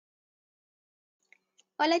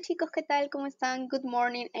Hola chicos, ¿qué tal? ¿Cómo están? Good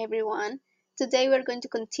morning everyone. Today we're going to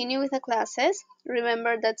continue with the classes.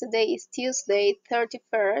 Remember that today is Tuesday,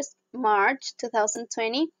 31st March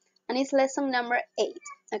 2020 and it's lesson number 8,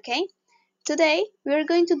 okay? Today we're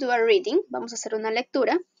going to do a reading, vamos a hacer una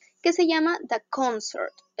lectura que se llama The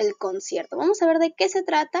Concert, el concierto. Vamos a ver de qué se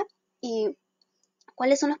trata y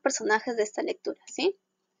cuáles son los personajes de esta lectura, ¿sí?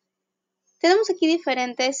 Tenemos aquí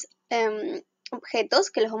diferentes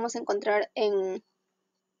objetos que los vamos a encontrar en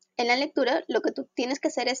la lectura. Lo que tú tienes que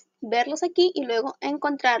hacer es verlos aquí y luego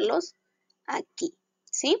encontrarlos aquí,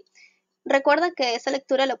 ¿sí? Recuerda que esta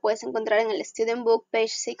lectura la puedes encontrar en el Student Book,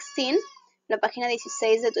 page 16, la página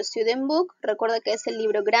 16 de tu Student Book. Recuerda que es el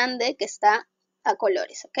libro grande que está a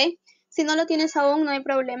colores, ¿ok? Si no lo tienes aún, no hay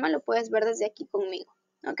problema, lo puedes ver desde aquí conmigo,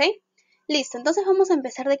 ¿ok? Listo, entonces vamos a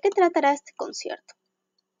empezar. ¿De qué tratará este concierto?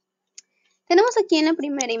 Tenemos aquí en la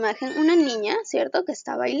primera imagen una niña, ¿cierto?, que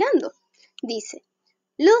está bailando. Dice: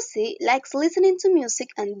 Lucy likes listening to music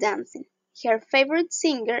and dancing. Her favorite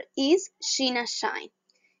singer is Sheena Shine.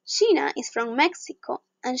 Sheena is from Mexico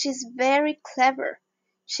and she's very clever.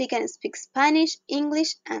 She can speak Spanish,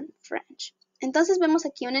 English and French. Entonces vemos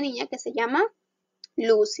aquí una niña que se llama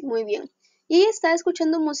Lucy, muy bien. Y ella está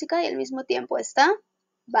escuchando música y al mismo tiempo está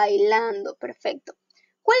bailando, perfecto.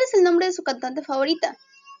 ¿Cuál es el nombre de su cantante favorita?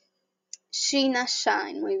 Sheena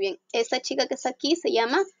Shine, muy bien. Esta chica que está aquí se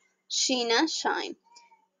llama Sheena Shine.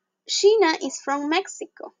 Sheena is from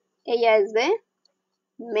Mexico. Ella es de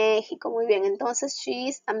México, muy bien. Entonces, she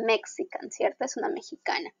is a Mexican, ¿cierto? Es una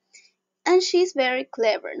mexicana. And she's very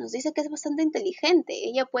clever. Nos dice que es bastante inteligente.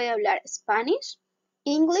 Ella puede hablar Spanish,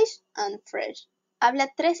 English and French.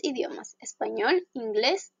 Habla 3 idiomas: español,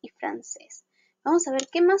 inglés y francés. Vamos a ver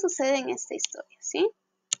qué más sucede en esta historia, ¿sí?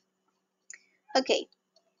 Ok.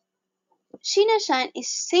 Sheena Shine is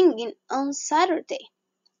singing on Saturday.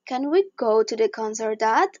 Can we go to the concert,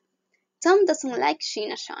 Dad? Tom doesn't like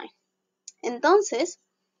Sheena Shine. Entonces,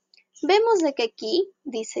 vemos de que aquí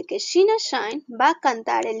dice que Sheena Shine va a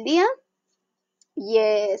cantar el día,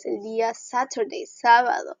 el día Saturday,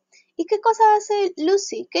 sábado. ¿Y qué cosa hace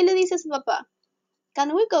Lucy? ¿Qué le dice a su papá?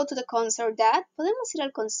 Can we go to the concert, Dad? ¿Podemos ir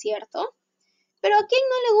al concierto? Pero ¿a quién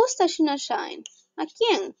no le gusta Sheena Shine? ¿A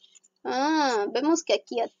quién? Vemos que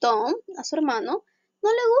aquí a Tom, a su hermano, no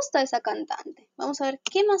le gusta esa cantante. Vamos a ver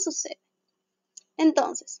qué más sucede.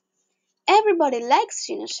 Entonces, everybody likes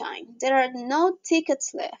Sheena Shine. There are no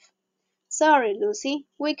tickets left. Sorry, Lucy,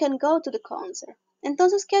 we can go to the concert.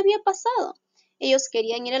 Entonces, ¿qué había pasado? Ellos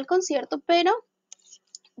querían ir al concierto, pero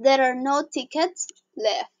there are no tickets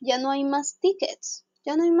left. Ya no hay más tickets.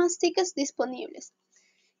 Ya no hay más tickets disponibles.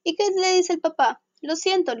 ¿Y qué le dice el papá? Lo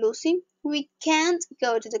siento, Lucy, we can't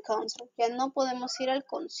go to the concert. Ya no podemos ir al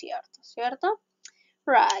concierto, ¿cierto?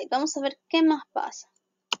 Right, vamos a ver qué más pasa.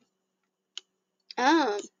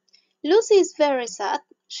 Lucy is very sad.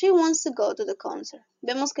 She wants to go to the concert.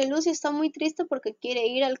 Vemos que Lucy está muy triste porque quiere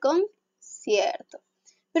ir al concierto.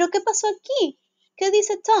 ¿Pero qué pasó aquí? ¿Qué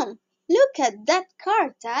dice Tom? Look at that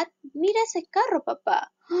car, Dad. Mira ese carro,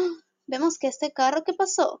 papá. Vemos que este carro, ¿qué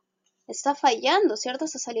pasó? Está fallando, ¿cierto?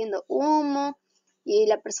 Está saliendo humo y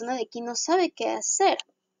la persona de aquí no sabe qué hacer.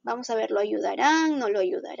 Vamos a ver, ¿lo ayudarán? ¿No lo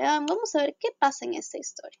ayudarán? Vamos a ver qué pasa en esta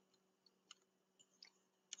historia.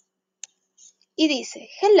 Y dice: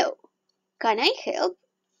 Hello, can I help?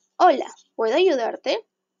 Hola, ¿puedo ayudarte?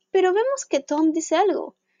 Pero vemos que Tom dice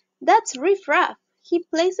algo. That's Riff Raff. He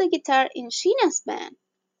plays the guitar in Sheena's band.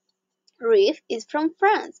 Riff is from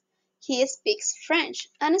France. He speaks French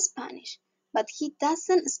and Spanish, but he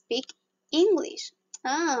doesn't speak English.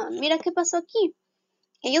 Mira qué pasó aquí.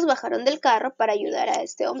 Ellos bajaron del carro para ayudar a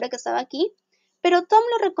este hombre que estaba aquí, pero Tom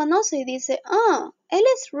lo reconoce y dice: él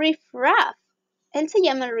es Riff Raff. Él se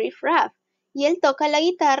llama Riff Raff y él toca la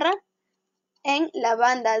guitarra en la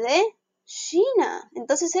banda de Sheena.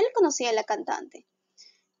 Entonces él conocía a la cantante.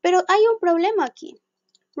 Pero hay un problema aquí.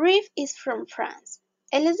 Riff is from France.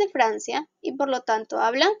 Él es de Francia y por lo tanto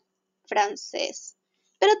habla francés.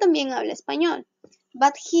 Pero también habla español.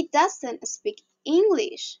 But he doesn't speak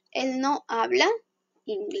English. Él no habla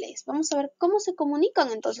inglés. Vamos a ver cómo se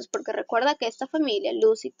comunican entonces, porque recuerda que esta familia,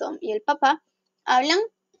 Lucy, Tom y el papá, hablan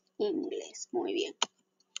inglés. Muy bien.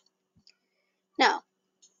 Now,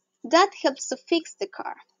 Dad helps to fix the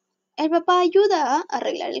car. El papá ayuda a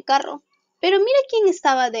arreglar el carro. Pero mira quién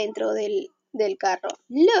estaba dentro del carro.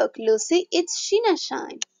 Look, Lucy, it's Sheena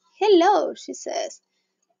Shine. Hello, she says.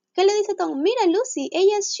 ¿Qué le dice Tom? Mira, Lucy,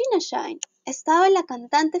 ella es Sheena Shine. Estaba la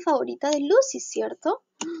cantante favorita de Lucy, ¿cierto?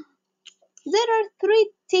 There are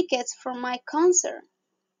 3 tickets for my concert.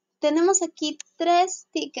 tenemos aquí 3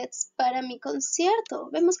 tickets para mi concierto.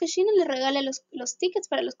 Vemos que Sheena le regala los tickets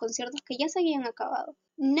para los conciertos que ya se habían acabado.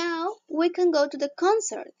 Now we can go to the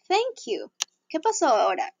concert. Thank you. ¿Qué pasó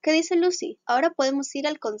ahora? ¿Qué dice Lucy? Ahora podemos ir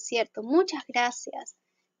al concierto. Muchas gracias.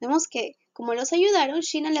 Vemos que, como los ayudaron,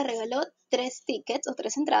 Sheena le regaló 3 tickets o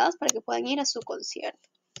 3 entradas para que puedan ir a su concierto.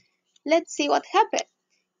 Let's see what happened.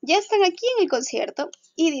 Ya están aquí en el concierto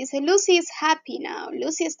y dice Lucy is happy now.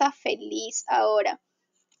 Lucy está feliz ahora.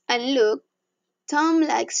 And look, Tom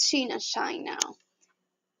likes Sheena shine now.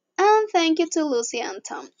 And thank you to Lucy and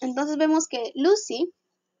Tom. Entonces vemos que Lucy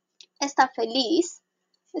está feliz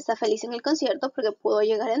en el concierto porque pudo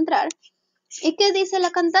llegar a entrar. ¿Y qué dice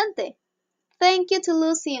la cantante? Thank you to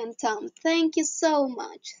Lucy and Tom. Thank you so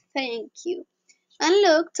much. Thank you. And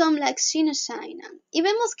look, Tom likes Sheena shine. Y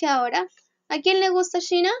vemos que ahora, ¿a quién le gusta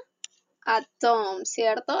Sheena? A Tom,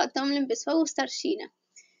 ¿cierto? A Tom le empezó a gustar Sheena.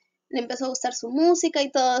 Le empezó a gustar su música y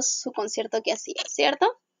todo su concierto que hacía, ¿cierto?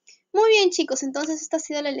 Muy bien, chicos, entonces esta ha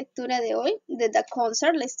sido la lectura de hoy de The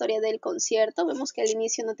Concert, la historia del concierto. Vemos que al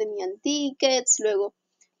inicio no tenían tickets, luego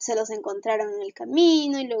se los encontraron en el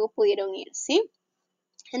camino y luego pudieron ir, ¿sí?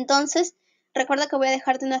 Entonces, recuerda que voy a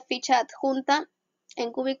dejarte una ficha adjunta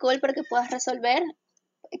en CUBICOL para que puedas resolver,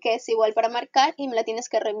 que es igual para marcar y me la tienes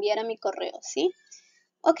que reenviar a mi correo, ¿sí?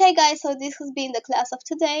 Okay, guys, so this has been the class of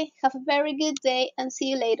today. Have a very good day and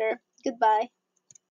see you later. Goodbye.